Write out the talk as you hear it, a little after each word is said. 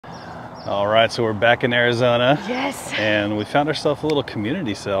All right, so we're back in Arizona. Yes. And we found ourselves a little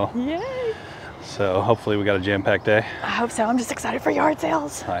community sale. Yay. So hopefully we got a jam-packed day. I hope so. I'm just excited for yard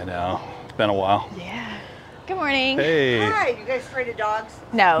sales. I know. It's been a while. Yeah. Good morning. Hey. Hi, you guys afraid of dogs?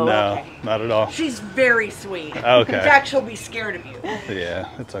 No. No, Okay. not at all. She's very sweet. Okay. In fact, she'll be scared of you. Yeah,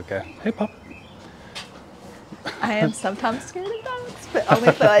 it's okay. Hey, pup. I am sometimes scared of dogs, but only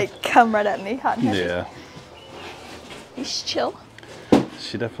if they like come right at me hot and heavy. Yeah. He's chill.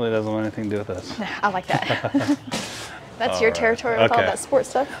 She definitely doesn't want anything to do with us. Nah, I like that. That's All your right. territory with all Okay. that sports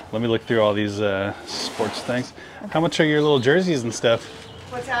stuff. Let me look through all these sports things. How much are your little jerseys and stuff?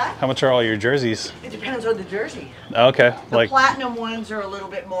 What's that? How much are all your jerseys? It depends on the jersey. Okay, The like, platinum ones are a little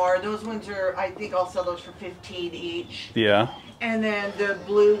bit more. Those ones are, I think I'll sell those for 15 each. yeah. And then the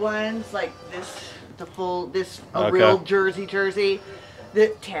blue ones, like this, the full, this, a Okay. real jersey, the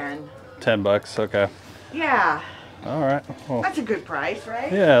 10. $10, okay. Yeah, All right. Well, that's a good price,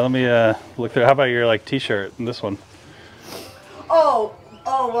 right? yeah, let me look through. How about your like t-shirt and this one? Oh,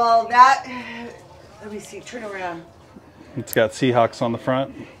 well that, let me see, turn around. It's got Seahawks on the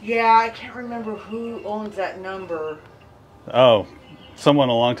front. Yeah, I can't remember who owns that number. Oh, someone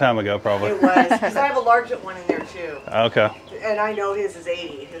a long time ago probably. It was, because I have a large one in there too. Okay. And I know his is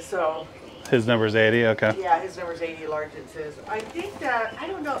 80, so His number's 80, okay. yeah, his number's 80 large, it says. I think that, I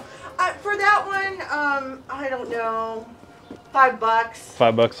don't know. For that one, I don't know, $5.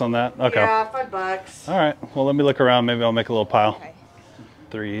 $5 on that? Okay. Yeah, $5. All right. Well, let me look around. Maybe I'll make a little pile. Okay.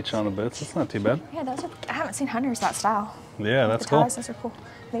 3 each on the boots. That's not too bad. Yeah, those are. I haven't seen hunters that style. Yeah, that's the cool. ties, those are cool.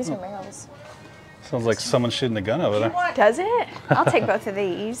 These are males. Sounds like someone's shooting a gun over You there. want, Does it? I'll take both of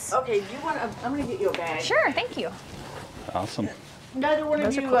these. okay, you want, I'm going to get you a bag. Sure, thank you. Awesome. Neither one of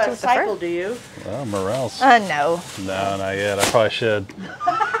Those are you cool, too, with the cycle, fur. do you? Well, morels. No. No, not yet. I probably should.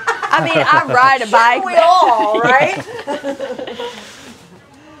 I mean, I ride a bike. We all, right?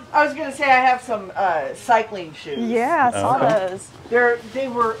 I was going to say I have some cycling shoes. Yeah, I saw Okay. those. They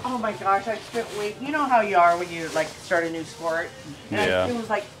were, oh my gosh, I spent way, you know how you are when you like start a new sport? And Yeah. it was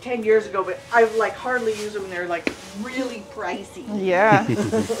like 10 years ago, but I like hardly use them and they're like really pricey. Yeah.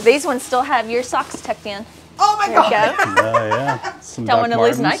 These ones still have your socks tucked in. Oh my There you god. go. Yeah. Some Don't Doc want to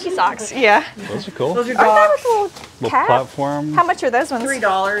lose Martens. Nike socks. Yeah. Those are cool. Those are Aren't they dogs. with a little Little cap? platform. How much are those ones?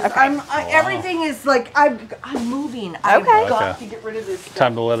 $3. Okay. Everything is like, I'm moving. I've Okay. got Okay. to get rid of this stuff.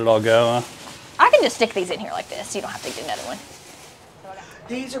 Time to let it all go, huh? I can just stick these in here like this. You don't have to get another one.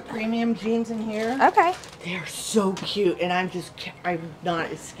 These are premium jeans in here. Okay. They're so cute, and I'm not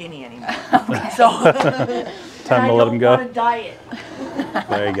as skinny anymore. So Time to let them go. I don't want to diet.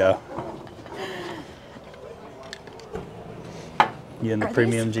 There you go. You into Are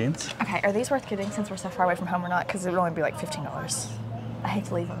premium jeans? Okay, are these worth getting since we're so far away from home or not? Because it would only be like $15. I hate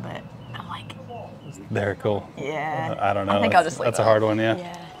to leave them, but I'm like, They're cool. yeah. I don't know. I think I'll just leave That's a them. hard one, yeah.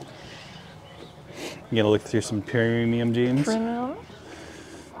 Yeah. You gonna look through some premium jeans? Premium.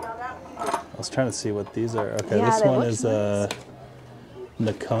 I was trying to see what these are. Okay, Yeah, this they one look is nice.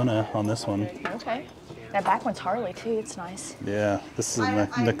 Nakona on this one. Okay. That back one's Harley too. It's nice. Yeah, this is a I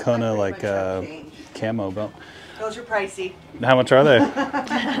Nakona pretty like much have changed. camo belt. Those are pricey. How much are they?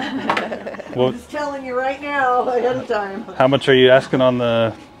 Well, I'm just telling you right now, ahead of time. how much are you asking on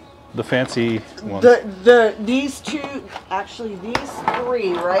the fancy ones? These two, actually these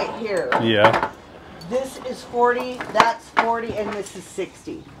three right here. Yeah. This is 40, that's 40, and this is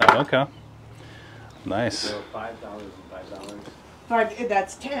 60. Oh, okay. Nice. So $5 and $5.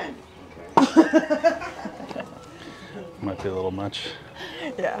 That's 10. Might be a little much.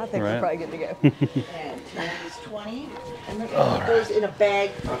 Yeah, I think Right. we're probably good to go. And 10 is 20. And look at those in a bag.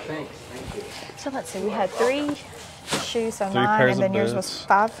 Oh, thanks. Thank you. So let's see. We had 3 shoes, so 3 9, pairs and then of yours boots. was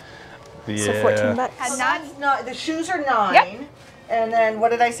 5. Yeah. So $14. So that's not, the shoes are 9. Yep. And then what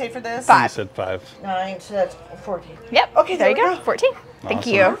did I say for this? 5. You said 5. 9, so that's 14. Yep. Okay, there you there we go. go. 14. Thank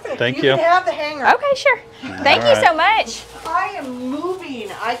Awesome. you. Perfect. Thank You you. can have the hanger. Okay, sure. Thank you All right. so much. I am moving.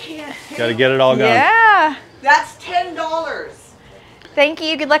 I can't. Got to get it all gone. Yeah. That's $10. Thank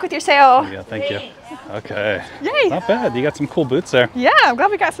you. Good luck with your sale. Yeah, thank you. Okay. Yay. Not bad. You got some cool boots there. Yeah, I'm glad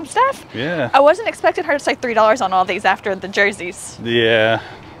we got some stuff. Yeah. I wasn't expecting her to say $3 on all these after the jerseys, Yeah.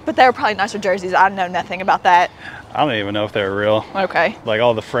 but they were probably nicer jerseys. I know nothing about that. I don't even know if they're real. Okay. Like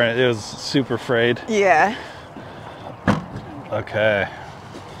all the frayed, it was super frayed. Yeah. Okay.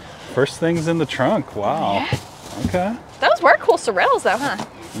 First things in the trunk. Wow. Yeah. Okay. Those were cool Sorels though, huh?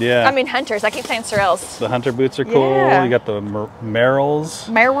 Yeah. I mean Hunters. I keep saying Sorels. the hunter boots are cool. Yeah. You got the Merrills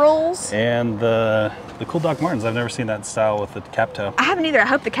Merrills. and the cool Doc Martens. I've never seen that style with the cap toe. I haven't either. I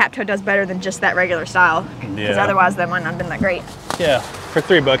hope the cap toe does better than just that regular style. Because Yeah. otherwise that might not have been that great. Yeah. For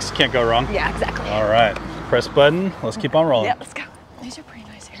 $3, you can't go wrong. Yeah, exactly. All right. Press button. Let's keep on rolling. Yeah, let's go. These are pretty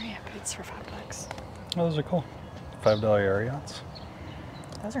nice here. area boots for $5. Oh, those are cool. $5 Ariats.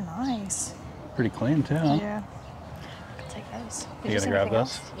 Those are nice. Pretty clean too, huh? Yeah. I'll take those. You gonna grab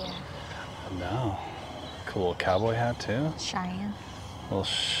those? Yeah. No. Cool cowboy hat too. Cheyenne. Little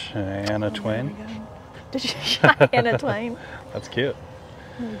Shanna Twain. Did you Cheyenne Twain? That's cute.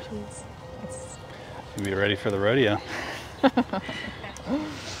 Oh, jeez. It's... You'll be ready for the rodeo.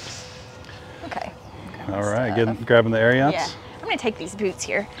 Okay. All right, good. Grabbing the Ariats? Yeah. I'm going to take these boots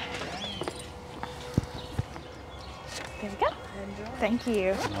here. There we go. Thank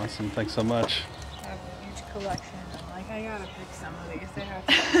you. Awesome. Thanks so much. I have a huge collection. I'm like, I gotta pick some of these. They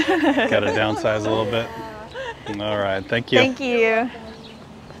have Got to downsize a little bit. All right. Thank you. Thank you.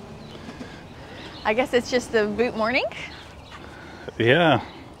 I guess it's just the boot morning. Yeah.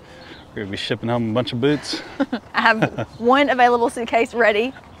 We're going to be shipping home a bunch of boots. I have one available suitcase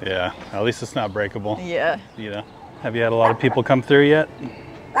ready. Yeah. At least it's not breakable. Yeah. You know. Have you had a lot of people come through yet?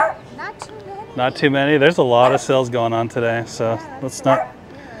 not too many. Not too many. There's a lot of sales going on today, so that's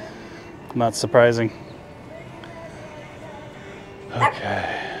not surprising.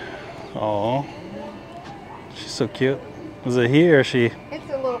 Okay. Oh, she's so cute. Was it he or she? It's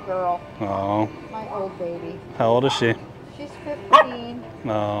a little girl, Oh, my old baby. how old is she? She's 15.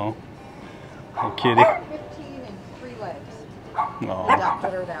 Oh, oh cutie. 15 and 3 legs. Oh,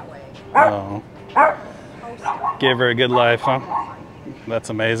 Adopted her that way. oh. Gave her a good life, huh? That's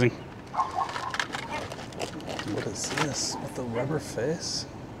amazing. What is this with the rubber face?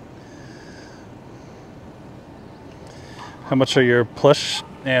 How much are your plush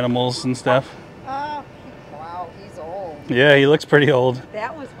animals and stuff? Oh, wow, he's old. Yeah, he looks pretty old.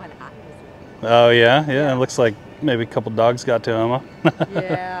 That was when I was Oh yeah, yeah. It looks like maybe a couple dogs got to him, huh?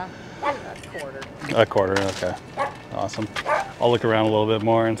 Yeah, a quarter. A quarter, okay. Awesome. I'll look around a little bit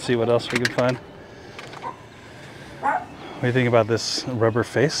more and see what else we can find. What do you think about this rubber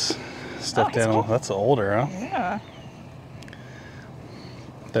face stuffed he's animal? cool. That's older, huh? Yeah.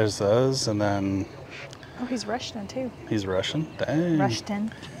 There's those, and then Oh, he's Russian too. he's Russian. Dang.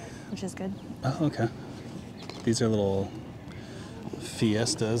 Russian, which is good. Oh, okay. These are little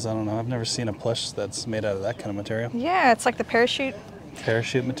fiestas. I don't know. I've never seen a plush that's made out of that kind of material. Yeah, it's like the parachute.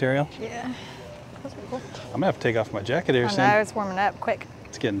 Parachute material. Yeah. Those are cool. I'm gonna have to take off my jacket here I soon. know, it's warming up quick.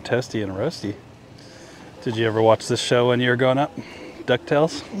 It's getting toasty and roasty. Did you ever watch this show when you were growing up?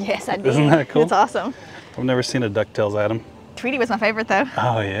 DuckTales? Yes, I did. Isn't that cool? It's awesome. I've never seen a DuckTales item. Tweety was my favorite though.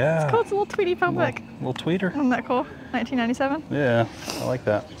 Oh yeah. Cool, it's a little Tweety phone book. Little tweeter. Isn't that cool? 1997. Yeah, I like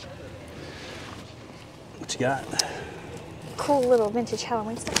that. What you got? Cool little vintage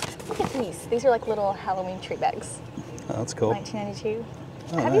Halloween stuff. Look at these. These are like little Halloween treat bags. Oh, that's cool. 1992.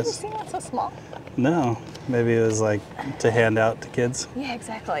 Oh, Have you ever nice. seen that so small? No, maybe it was like to hand out to kids. Yeah,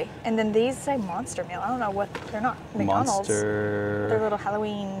 exactly. And then these say Monster Meal. I don't know what, they're not McDonald's. They're Monster. little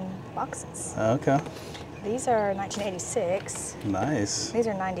Halloween boxes. Okay, These are 1986. nice. These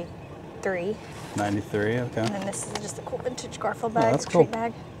are 93. 93. Okay. And then this is just a cool vintage Garfield Oh, bag, that's treat cool.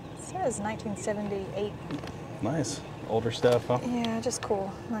 bag. It says 1978. Nice. Older stuff, huh? Yeah, just cool.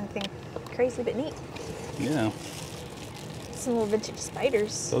 Nothing crazy but neat. Yeah. Some little vintage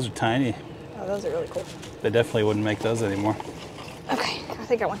spiders. Those are tiny. Oh, those are really cool. They definitely wouldn't make those anymore. Okay, I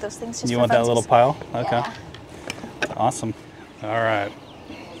think I want those things. Just You for want that little funsies. pile? Okay. Yeah. Awesome. All right.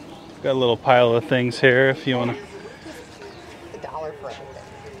 Got a little pile of things here if you want to. $1 for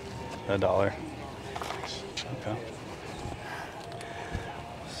everything. $1. Okay.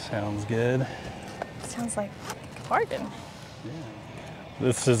 Sounds good. Sounds like a bargain.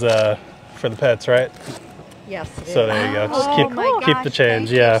 This is for the pets, right? Yes, it So is. there you go. Just Oh keep my keep the gosh, change.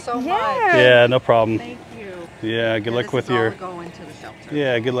 thank Yeah. you so much. Yeah. Yeah, no problem. Thank you. Yeah, good luck This with is all your going to the shelter.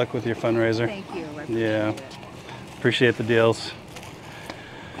 yeah, good luck with your fundraiser. Thank you. I appreciate Yeah. it. Appreciate the deals.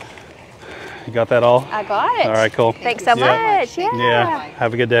 You got that all? I got it. All right, cool. Thanks so Yeah. much. Yeah. Yeah.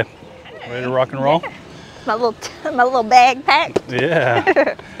 Have a good day. Ready to rock and roll? My little bag pack. Yeah.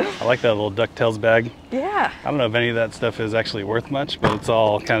 I like that little DuckTales bag. Yeah. I don't know if any of that stuff is actually worth much, but it's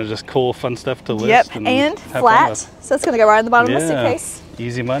all kind of just cool, fun stuff to list. Yep. And And have fun flat. with. So it's gonna go right in the bottom of the Yeah. suitcase.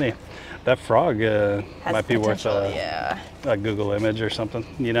 Easy money. That frog Has might be worth potential, yeah. a Google image or something,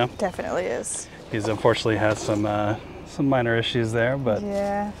 you know? Definitely is. He's unfortunately has some minor issues there, but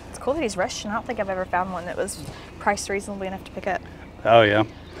Yeah. It's cool that he's Russian. I don't think I've ever found one that was priced reasonably enough to pick up. oh yeah.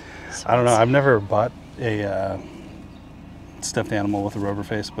 I don't know. I've never bought a stuffed animal with a rubber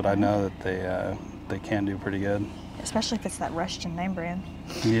face, but I know that they can do pretty good. Especially if it's that Russian name brand.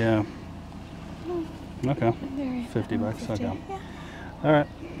 Yeah. Okay. Very 50 bucks. 50, Okay. Yeah. All right.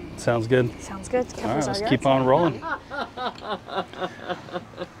 Sounds good. Sounds good. All right, Covers our let's yard keep sale. on rolling.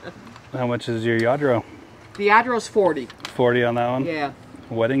 How much is your Yadro? The Adro's 40. 40 on that one? Yeah.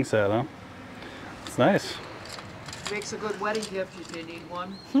 Wedding set, huh? It's nice. Makes a good wedding gift if you need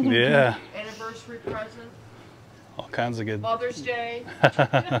one. Yeah. Anniversary present. All kinds of good. Mother's Day.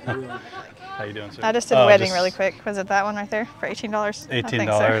 How you doing, sir? I just did a wedding really quick. Was it that one right there for $18?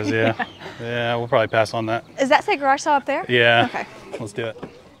 $18, so. yeah. Yeah, we'll probably pass on that. Is that say garage sale up there? Yeah. Okay. Let's do it.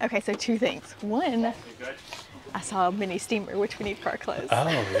 Okay, so 2 things. One, I saw a mini steamer, which we need for our clothes. Oh,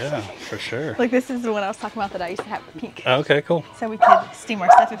 yeah, for sure. Like this is the one I was talking about that I used to have pink. Okay, cool. So we could steam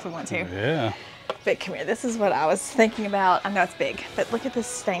our stuff if we want to. Yeah. But come here, this is what I was thinking about. I know it's big, but look at this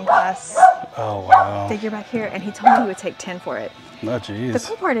stained glass Oh, wow. figure back here. And he told me he would take 10 for it. Oh, The geez.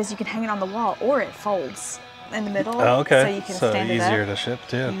 cool part is you can hang it on the wall or it folds in the middle. Oh, okay. So you can So stand it easier up. to ship,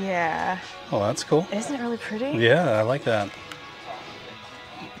 too. Yeah. Oh, that's cool. Isn't it really pretty? Yeah, I like that.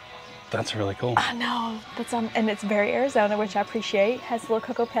 That's really cool. I know. That's and it's very Arizona, which I appreciate. Has little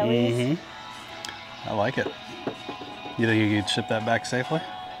cocoa pellies. Mm-hmm. I like it. You think you could ship that back safely?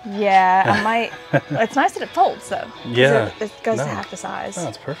 Yeah, I might. It's nice that it folds though. 'Cause Yeah. It goes No. to half the size. Oh,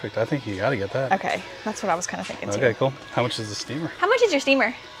 that's perfect. I think you got to get that. Okay, that's what I was kind of thinking too. Okay, cool. How much is the steamer? How much is your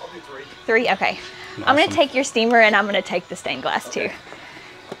steamer? I'll do 3. 3? Okay. I'm going Awesome. to take your steamer and I'm going to take the stained glass too.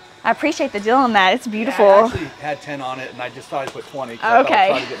 I appreciate the deal on that. It's beautiful. I actually had 10 on it, and I just thought I'd put 20. 'Cause I thought I'd Okay.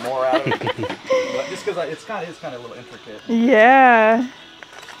 try to get more out of it. But just because it's kind of a little intricate. Yeah.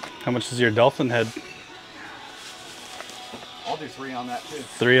 How much is your dolphin head? I'll do 3 on that too.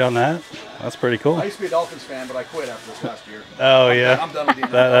 3 on that? That's pretty cool. I used to be a Dolphins fan, but I quit after this last year. Oh, I'm yeah. done- I'm done with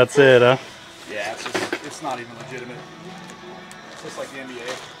being That's it, huh? Yeah, it's not even legitimate. It's just like the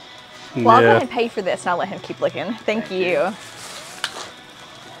NBA. Well, I'll go Yeah. ahead and pay for this and I'll let him keep looking. Thank you.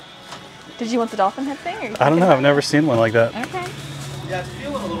 Did you want the dolphin head thing? Or you I don't know. I've never seen one like that. Okay. Yeah, it's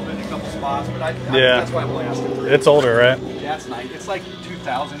feeling a little bit in a couple spots, but I Yeah. that's why I'm only asking 3. It's older, right? Yeah, it's nice. It's like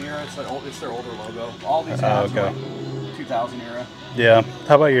 2000 era. It's their older logo. All these Oh, hats are okay. like 2000 era. Yeah.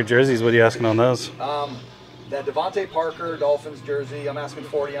 How about your jerseys? What are you asking on those? That Devontae Parker Dolphins jersey, I'm asking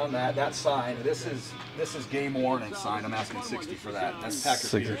 40 on that. That sign, this is game worn and signed. I'm asking 60 for that. That's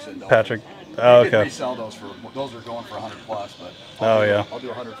Patrick Peterson. Dolphins. Patrick. Oh, You could okay. resell those those are going for 100 plus, but Oh, yeah. I'll do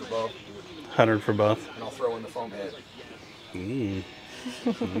 100 for both, 100 for both. and I'll throw in the foam head.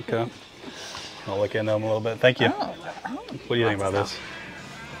 Okay. I'll look into them a little bit. Thank you. Oh. What do you think about this?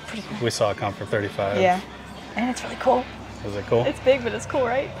 Pretty cool. We saw it come for 35. Yeah. And it's really cool. Is it cool? It's big, but it's cool,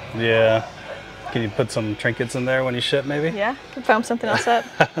 right? Yeah. Can you put some trinkets in there when you ship, maybe? Yeah. Can foam something else up.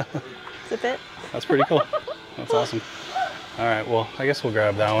 Zip it. That's pretty cool. That's awesome. All right. Well, I guess we'll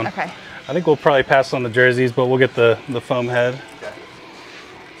grab that one. Okay. I think we'll probably pass on the jerseys, but we'll get the foam head. Okay.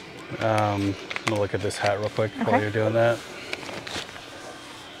 I'm gonna look at this hat real quick while Okay. you're doing that.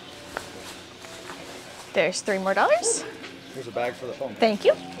 There's $3 more. Here's a bag for the foam head. Thank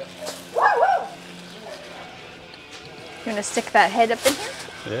you. You want to stick that head up in here?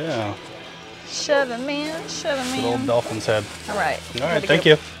 Yeah. Shove him in, shove him Good old in. dolphin's head. All right. All right. Thank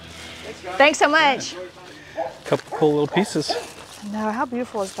you. Thanks so much. Couple cool little pieces. No, how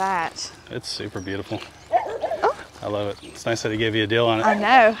beautiful is that? It's super beautiful. I love it. It's nice that he gave you a deal on it. I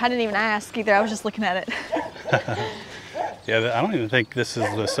know. I didn't even ask either. I was just looking at it. Yeah, I don't even think this is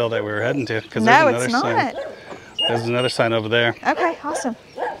the sale that we were heading to. Cause No, there's it's another not. sign. There's another sign over there. Okay, awesome.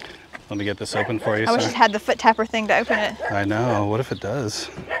 Let me get this open for you, I wish sir. it had the foot tapper thing to open it. I know. What if it does?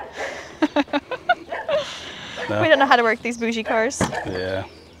 No? We don't know how to work these bougie cars. Yeah.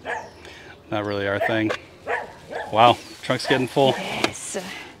 Not really our thing. Wow. Trunk's getting full. Yes.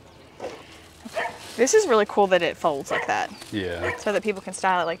 This is really cool that it folds like that, Yeah. so that people can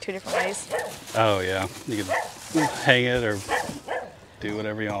style it like 2 different ways. Oh, yeah. You can hang it or do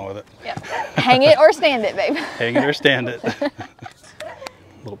whatever you want with it. Yep. Hang it or stand it, babe. Hang it or stand it.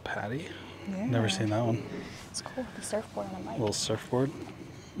 Little patty. Yeah. Never seen that one. It's cool with the surfboard on the bike. Little surfboard.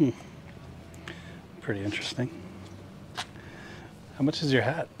 Pretty interesting. How much is your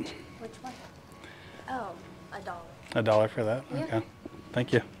hat? Which one? Oh, $1. $1 for that? Yeah. Okay.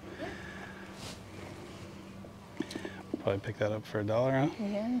 Thank you. Probably pick that up for $1, huh?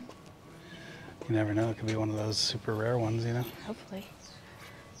 Yeah, You never know. It could be one of those super rare ones, you know? hopefully.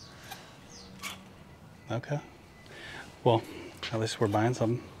 Okay. Well, at least we're buying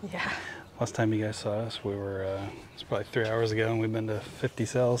something. Yeah. Last time you guys saw us, we were, it's probably 3 hours ago, and we've been to 50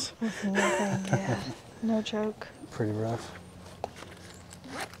 sales. With nothing, yeah. No joke. Pretty rough.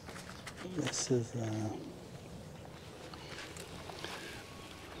 This is, Let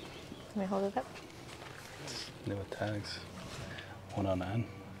me hold it up. new with tags. 109.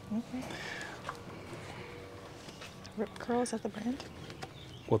 Okay. Rip Curl, is that the brand?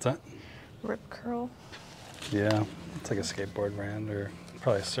 What's that? Rip Curl. Yeah, it's like a skateboard brand or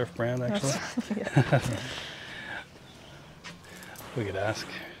probably a surf brand actually. Yeah. We could ask.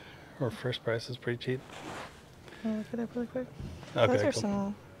 Our first price is pretty cheap. I'll look it up really quick. Okay, Those are cool.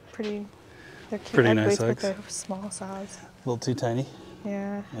 some pretty, they're cute Pretty Ugg nice boots, but Uggs. they're small size. A little too tiny.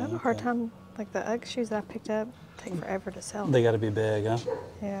 Yeah, I have a hard time, like the Ugg shoes that I picked up take forever to sell. They got to be big, huh?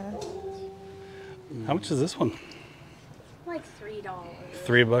 Yeah. How much is this one? Like $3.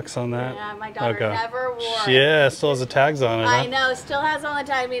 $3 on that? Yeah, my daughter never wore it. Yeah, it still has the tags on it. I huh? know, still has on the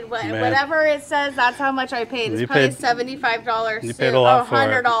tag. I mean, Man. whatever it says, that's how much I paid. It's You probably paid- $75. you paid a lot for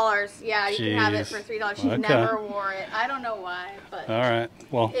it. $100. Yeah, you can have it for Jeez. $3. She Okay. never wore it. I don't know why, but All right.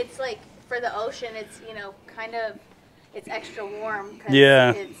 Well, it's like for the ocean. It's kind of it's extra warm. 'Cause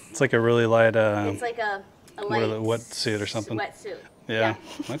yeah. it's It's like a really light. it's like a light wetsuit or something. Wetsuit. Yeah.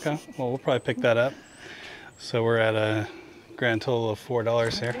 Okay. Well, we'll probably pick that up. So we're at a grand total of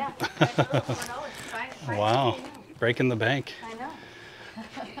 $4 here. Yeah. $4. Fine, Wow. I know. Breaking the bank. I know.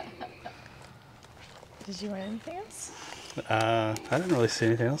 Did you want anything else? I didn't really see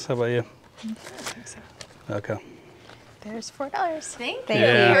anything else. How about you? I don't think so. Okay. There's $4. Thank Thank you.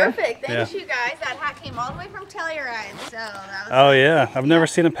 Yeah. Perfect. Thanks, Yeah. you guys. That hat came all the way from Telluride, so that was. Oh yeah, I've never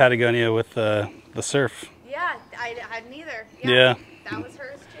seen a Patagonia with the surf. Yeah, I neither. Yeah. That was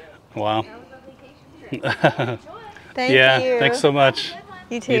hers too. Wow. That was a vacation trip. Enjoy. Thank Yeah. you. Thanks so much.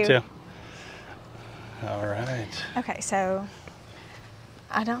 You too. You too. All right. Okay, so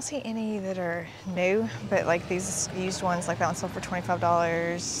I don't see any that are new, but like these used ones, like that one sold for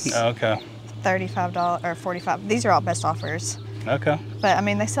 $25, Okay. $35 or $45. These are all best offers. Okay. But I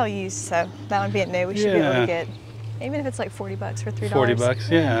mean, they sell used, so that would be it new. We should be able Yeah. to get, even if it's like $40 for $3. $40.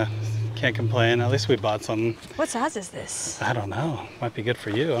 Yeah. Can't complain. At least we bought something. What size is this? I don't know. Might be good for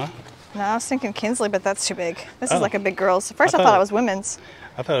you, huh? No, I was thinking Kinsley, but that's too big. This Oh. is like a big girl's. First I thought thought it- it was women's.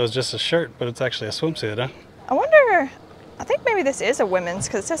 I thought it was just a shirt, but it's actually a swimsuit, huh? I wonder, I think maybe this is a women's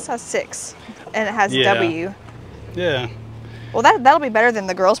because it says size 6 and it has Yeah. W. Yeah. Well, that'll be better than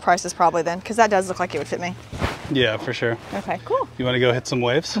the girls' prices probably then, because that does look like it would fit me. Yeah, for sure. Okay, cool. You want to go hit some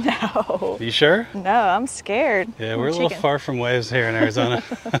waves? No, You sure? no, I'm scared. Yeah, I'm we're a little chicken. far from waves here in Arizona.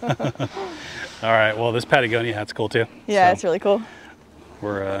 All right. Well, this Patagonia hat's cool too. Yeah, So it's really cool.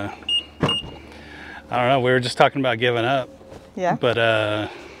 we're I don't know. We were just talking about giving up, Yeah. but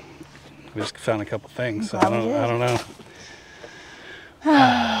we just found a couple things. So I glad we don't know.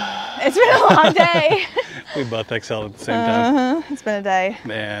 It's been a long day. We both excelled at the same time. It's been a day.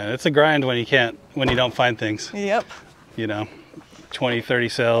 Man, it's a grind when you don't find things. Yep. You know, 20, 30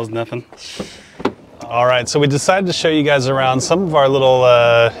 sales, nothing. All right, so we decided to show you guys around some of our little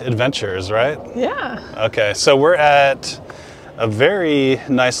adventures, right? Yeah. Okay, so we're at a very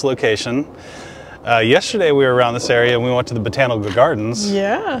nice location. Yesterday we were around this area and we went to the Botanical Gardens.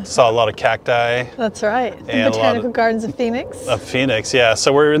 Yeah. Saw a lot of cacti. That's right. And a lot Botanical of- Gardens of Phoenix. Of Phoenix, yeah.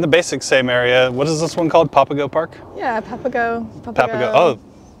 So we're in the basic same area. What is this one called? Papago Park? Yeah, Papago. Papago. Oh,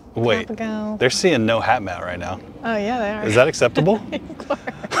 wait. Papago. They're seeing no hat mat right now. Oh, yeah, they are. Is that acceptable?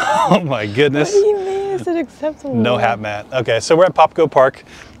 Oh my goodness. What do you mean? Is it acceptable? No hat mat. Okay, so we're at Papago Park.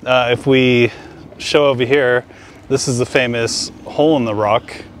 If we show over here, this is the famous hole in the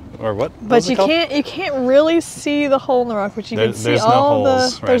rock, or what? But was it you called? can't really see the hole in the rock, but you can see There's no all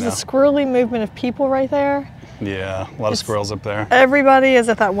holes the right there's now. a squirrely movement of people right there. Yeah, a lot of squirrels up there. Everybody is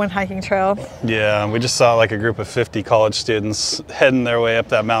at that one hiking trail. Yeah, we just saw like a group of 50 college students heading their way up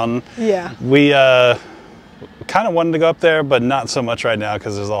that mountain. Yeah. We kind of wanted to go up there, but not so much right now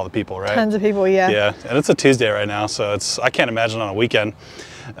because there's all the people, right? Tons of people, yeah. Yeah, and it's a Tuesday right now, so I can't imagine on a weekend.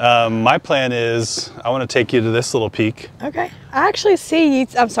 My plan is I want to take you to this little peak. Okay. I actually see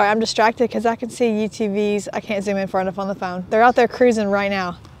I'm sorry, I'm distracted because I can see UTVs. I can't zoom in far enough on the phone. They're out there cruising right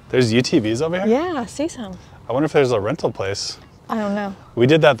now. There's UTVs over here? Yeah, I see some. I wonder if there's a rental place. I don't know. We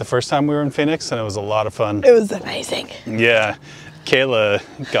did that the first time we were in Phoenix, and it was a lot of fun. It was amazing. Yeah, Kayla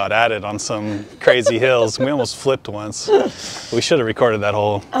got at it on some crazy hills. We almost flipped once. We should have recorded that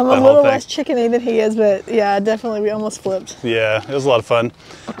whole I'm that a whole little thing. less chickeny than he is, but yeah, definitely we almost flipped. Yeah, it was a lot of fun.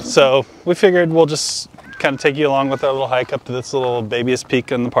 So we figured we'll just kind of take you along with our little hike up to this little babyest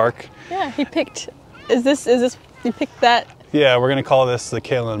peak in the park. Yeah, he picked, is this, you picked that? Yeah, we're gonna call this the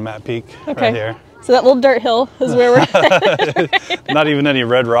Kayla and Matt Peak right here. So that little dirt hill is where we're at. Not even any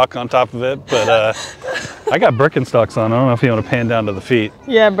red rock on top of it, but I got Birkenstocks on. I don't know if you want to pan down to the feet.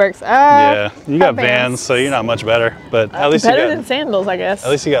 Yeah, Birks. Yeah, you got Vans. Vans, so you're not much better, but at least Better you than got sandals, I guess. at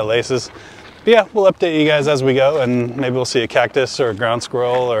least you got laces. But yeah, we'll update you guys as we go, and maybe we'll see a cactus or a ground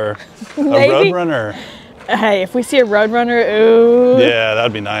squirrel or a Maybe. roadrunner. Hey, if we see a roadrunner, ooh. Yeah,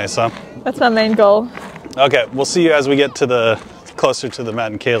 that'd be nice, huh? That's my main goal. Okay, we'll see you as we get to closer to the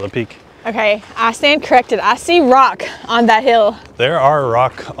Matt and Kayla Peak. Okay, I stand corrected. I see rock on that hill. There are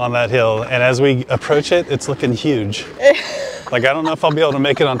rock on that hill, and as we approach it, it's looking huge. Like, I don't know if I'll be able to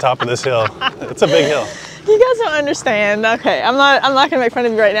make it on top of this hill. It's a big hill. You guys don't understand. Okay, I'm not gonna make fun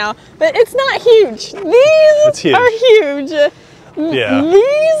of you right now, but it's not huge. These huge. are huge. Yeah.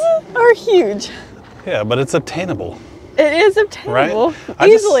 These are huge. Yeah, but it's obtainable, It is right? obtainable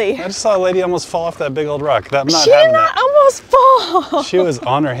easily. I just saw a lady almost fall off that big old rock. I'm not She did having not that. almost fall. She was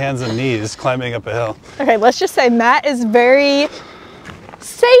on her hands and knees climbing up a hill. Okay, let's just say Matt is very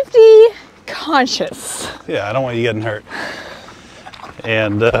safety conscious. Yeah, I don't want you getting hurt.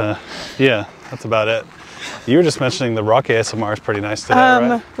 And yeah, that's about it. You were just mentioning the rock ASMR is pretty nice today,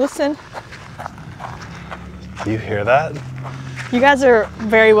 right? Listen, You hear that? you guys are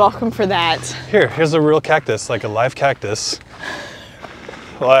very welcome for that. Here's a real cactus, like a live cactus.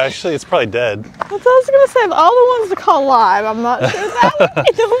 Well, actually, it's probably dead. That's what I was gonna say. Of all the ones to call live, I'm not sure that would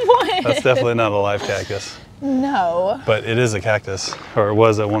be the one. That's definitely not a live cactus, No. but it is a cactus, or it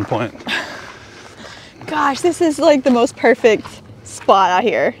was at one point. Gosh, this is like the most perfect spot out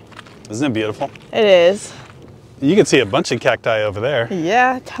here. Isn't it beautiful? It is. You can see a bunch of cacti over there.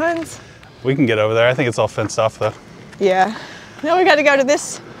 Yeah, tons. We can get over there. I think it's all fenced off though. Yeah. Now we got to go to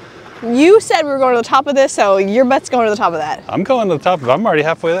this. You said we were going to the top of this, so your butt's going to the top of that. I'm going to the top of it. I'm already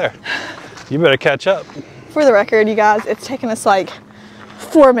halfway there. You better catch up. For the record, you guys, it's taken us like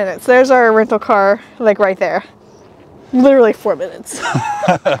 4 minutes. There's our rental car, like right there. Literally 4 minutes.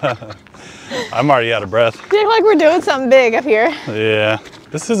 I'm already out of breath. You act like we're doing something big up here. Yeah,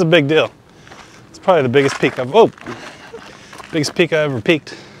 this is a big deal. It's probably the biggest peak biggest peak I ever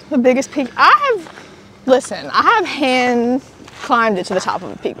peaked. The biggest peak. Listen, I have hand climbed it to the top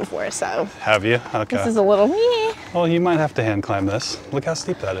of a peak before, so Have you? Okay. this is a little me. Well, you might have to hand climb this. Look how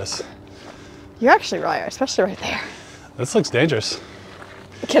steep that is. You're actually right, especially right there. This looks dangerous.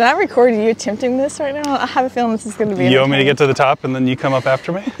 Can I record you attempting this right now? I have a feeling this is going to be You want me to entertaining. get to the top and then you come up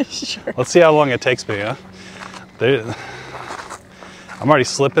after me? Sure. Let's see how long it takes me, huh? I'm already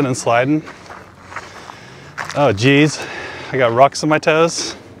slipping and sliding. Oh, geez. I got rocks on my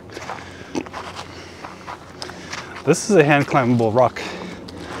toes. This is a hand climbable rock.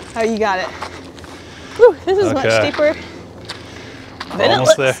 Oh, you got it. Whew, this is much Okay. steeper than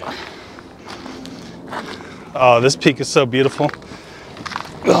Almost it looks. there. Oh, this peak is so beautiful.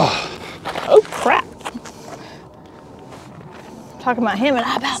 Oh, crap. Talking about him and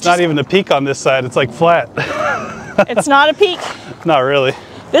I about It's not even a peak on this side. It's like flat. It's not a peak. Not really.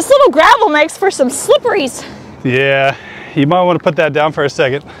 This little gravel makes for some slipperies. Yeah, you might want to put that down for a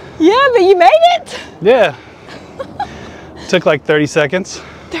second. Yeah, but you made it. Yeah. Took like 30 seconds.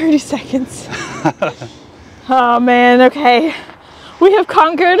 30 seconds. Oh man, okay. We have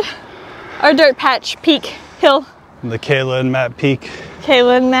conquered our dirt patch peak hill. The Kayla and Matt peak.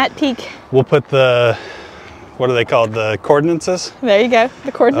 Kayla and Matt peak. We'll put the, what are they called? The coordinates There you go,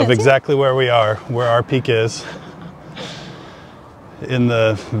 the coordinates. of exactly where we are, where our peak is in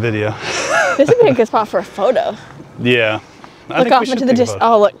the video. This would be a good spot for a photo. Yeah. I Look think off we should into the take a distance.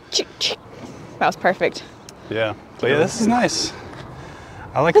 photo. Oh, look. Chick, chick. That was perfect. Yeah. But yeah, this is nice.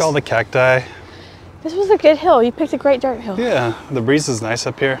 I like all the cacti. This was a good hill. You picked a great dirt hill. Yeah, the breeze is nice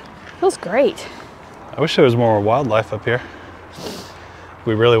up here. Feels great. I wish there was more wildlife up here.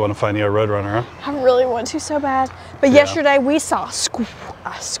 We really want to find you a roadrunner, huh? I really want to so bad. But Yeah. yesterday we saw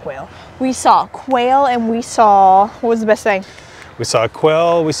squirrel. We saw quail and we saw, what was the best thing? We saw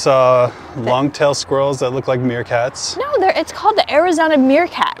quail, we saw long-tailed squirrels that look like meerkats. No, it's called the Arizona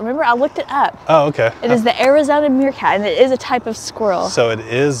meerkat. Remember, I looked it up. Oh, okay. It is the Arizona meerkat, and it is a type of squirrel. So it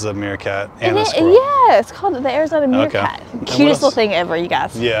is a meerkat and a it, squirrel. yeah, it's called the Arizona meerkat. And what Cutest little else? thing ever, you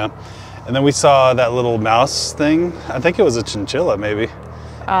guys. Yeah. And then we saw that little mouse thing. I think it was a chinchilla, maybe.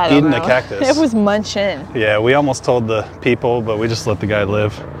 I don't Eating know. a cactus. It was munching. Yeah, we almost told the people, but we just let the guy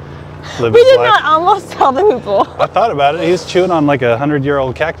live We his did life. not almost tell the people. I thought about it. He was chewing on like a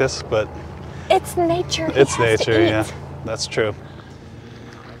 100-year-old cactus, but It's nature. He it's has to nature, eat. yeah. That's true.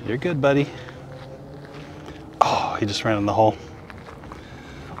 You're good, buddy. Oh, he just ran in the hole.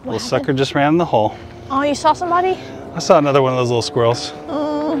 Little sucker just ran in the hole. Oh, you saw somebody? I saw another one of those little squirrels.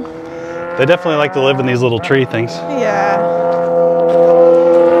 They definitely like to live in these little tree things. Yeah.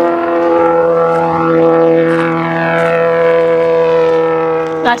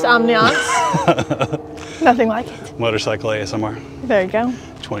 Nice ambiance. Nothing like it. Motorcycle ASMR There you go.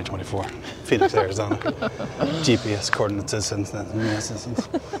 2024, Phoenix, Arizona. GPS coordinates.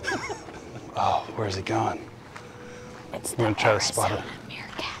 Oh, where's he going? It's We're gonna try to spot it.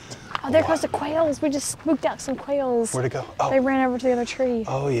 meerkat. Oh, there goes the quails. We just spooked out some quails. Where'd it go? They Oh, ran over to the other tree.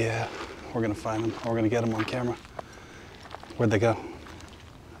 oh yeah. We're gonna find them. We're gonna get them on camera. Where'd they go?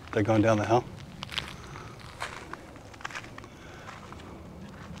 They're going down the hill.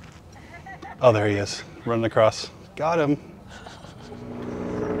 Oh, there he is, running across. Got him.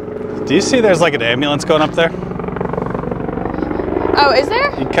 Do you see there's like an ambulance going up there? Oh, is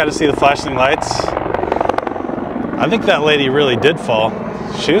there? You kind of see the flashing lights. I think that lady really did fall.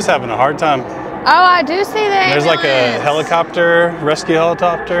 She was having a hard time. Oh, I do see that. There's like a helicopter, rescue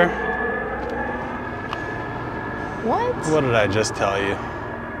helicopter. What? What did I just tell you?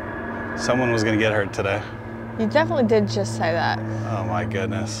 Someone was gonna get hurt today. You definitely did just say that. Oh my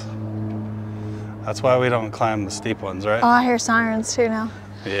goodness. That's why we don't climb the steep ones, right? Oh, I hear sirens too now.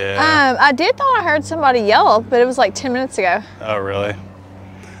 Yeah. I thought I heard somebody yell, but it was like 10 minutes ago. Oh, really?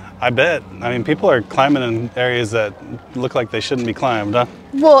 I bet. I mean, people are climbing in areas that look like they shouldn't be climbed, huh?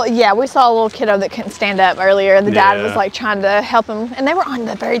 Well, yeah, we saw a little kiddo that couldn't stand up earlier, and the dad Yeah. was like trying to help him, and they were on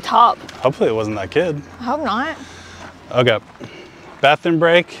the very top. Hopefully it wasn't that kid. I hope not. Okay. Bathroom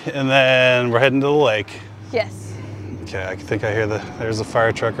break, and then we're heading to the lake. Yes. Okay, I think I hear there's a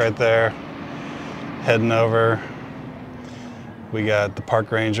fire truck right there. Heading over. We got the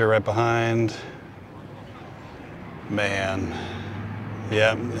park ranger right behind. Man.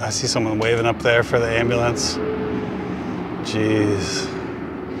 Yeah, I see someone waving up there for the ambulance. Jeez.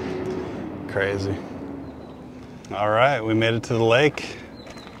 Crazy. All right, we made it to the lake.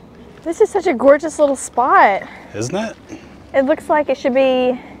 This is such a gorgeous little spot. Isn't it? It looks like it should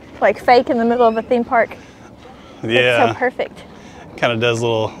be like fake in the middle of a theme park. Yeah. It's so perfect. Kind of does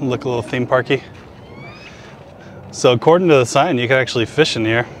look a little theme parky. So according to the sign, you can actually fish in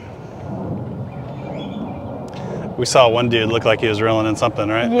here. We saw one dude look like he was reeling in something,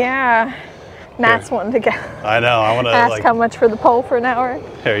 right? Yeah. Matt's Here. wanting to go. I know. I want to Ask like. how much for the pole for an hour.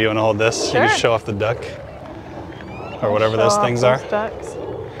 Here, you want to hold this? You Sure. can show off the duck, or whatever those things are. Ducks.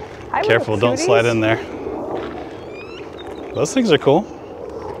 Hi, Careful, little don't slide cuties. in there. Those things are cool.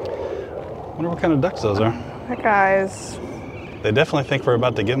 Wonder what kind of ducks those are. That guy's. They definitely think we're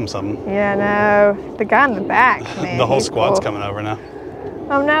about to give them something. Yeah, no. The guy in the back, man. The whole he's squad's cool. coming over now.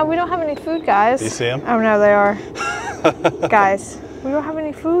 Oh no, we don't have any food, guys. Do you see 'em? Oh no, they are. Guys, we don't have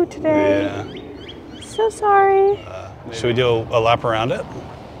any food today. Yeah. So sorry. Should we do a lap around it?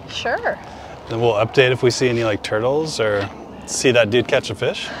 Sure. Then we'll update if we see any like turtles or see that dude catch a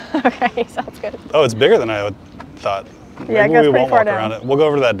fish. Okay, sounds good. Oh, it's bigger than I thought. Yeah, it Maybe goes we pretty won't far walk down. around it. We'll go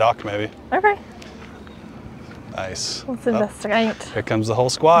over to that dock maybe. Okay, Nice. let's Oh, investigate. here comes the whole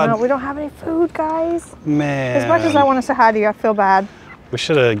squad. No, we don't have any food, guys. Man. As much as I want to say hi to you, I feel bad. We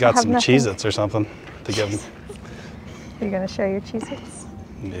should have got have some nothing. Cheez-Its or something to give them. Are you gonna share your Cheez-Its?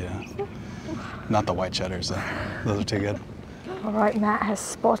 Yeah. Not the white cheddars though. Those are too good. All right, Matt has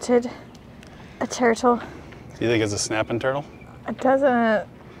spotted a turtle. Do you think it's a snapping turtle? It doesn't,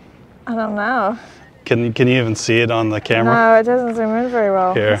 I don't know. Can you even see it on the camera? No, it doesn't zoom in very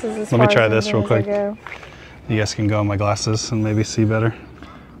well. Here, This is as let me far try zoomed this in real as I quick. go. You guys can go on my glasses and maybe see better.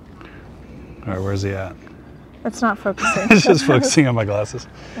 All right, where's he at? It's not focusing. It's just focusing on my glasses.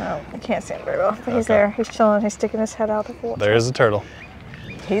 No, I can't see him very well. But he's Okay. there. He's chilling. He's sticking his head out the water. There is a turtle.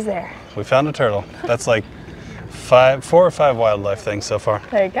 He's there. We found a turtle. That's like 4 or 5 wildlife things so far.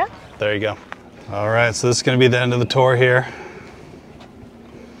 There you go. There you go. All right, so this is gonna be the end of the tour here.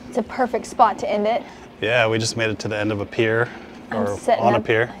 It's a perfect spot to end it. Yeah, we just made it to the end of a pier, I'm or setting on a up-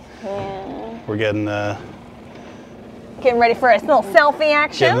 pier. We're getting Getting ready for a little selfie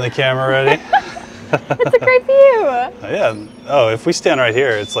action. getting the camera ready. It's a great view. Yeah. Oh, if we stand right here,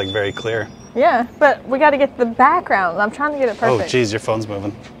 it's like very clear. Yeah, but we got to get the background. I'm trying to get it Oh, perfect. geez, your phone's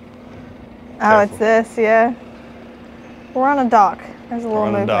moving. Oh, it's this, yeah. We're on a dock. There's a We're little on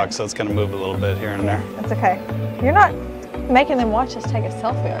a movement. dock, so it's gonna move a little bit here and there. That's okay. You're not making them watch us take a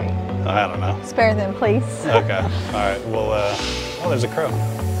selfie, are you? I don't know. Spare them, please. Okay. All right. Well, oh, there's a crow. For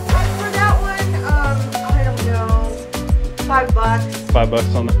that one, I don't know, $5.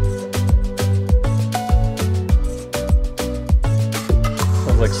 $5 on it.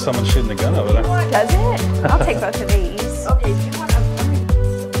 Sounds like someone's shooting a gun over there. Does it? I'll take both of these. Okay, do you want a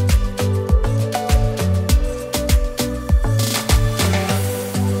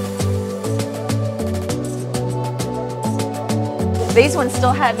These ones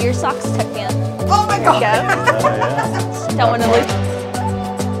still have your socks tucked in. Oh my God. Go. Yeah. Don't want to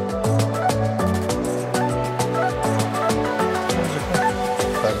lose.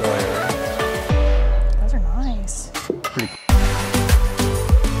 Those are nice.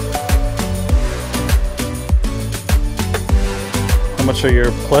 How much are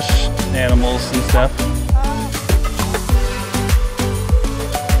your plush animals and stuff?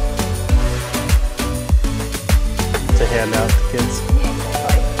 To hand out to kids.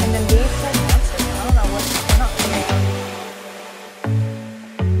 And then these said monster. I don't know what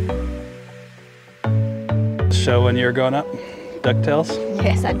they're not. Show when you were growing up? DuckTales?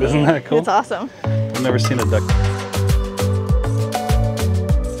 Yes, I did. Isn't that cool? It's awesome. I've never seen a duck.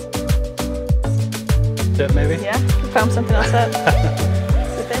 tip maybe? Yeah, found something else up.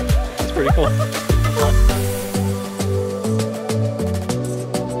 With it. It's pretty cool.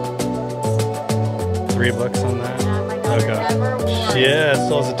 $3 on that. Yeah, my daughter never wore it. Yeah, it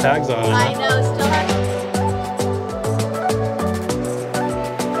still has the tags on it. I know, still has.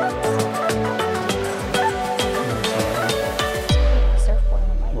 Surfboard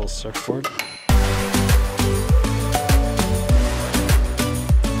on my Little surfboard.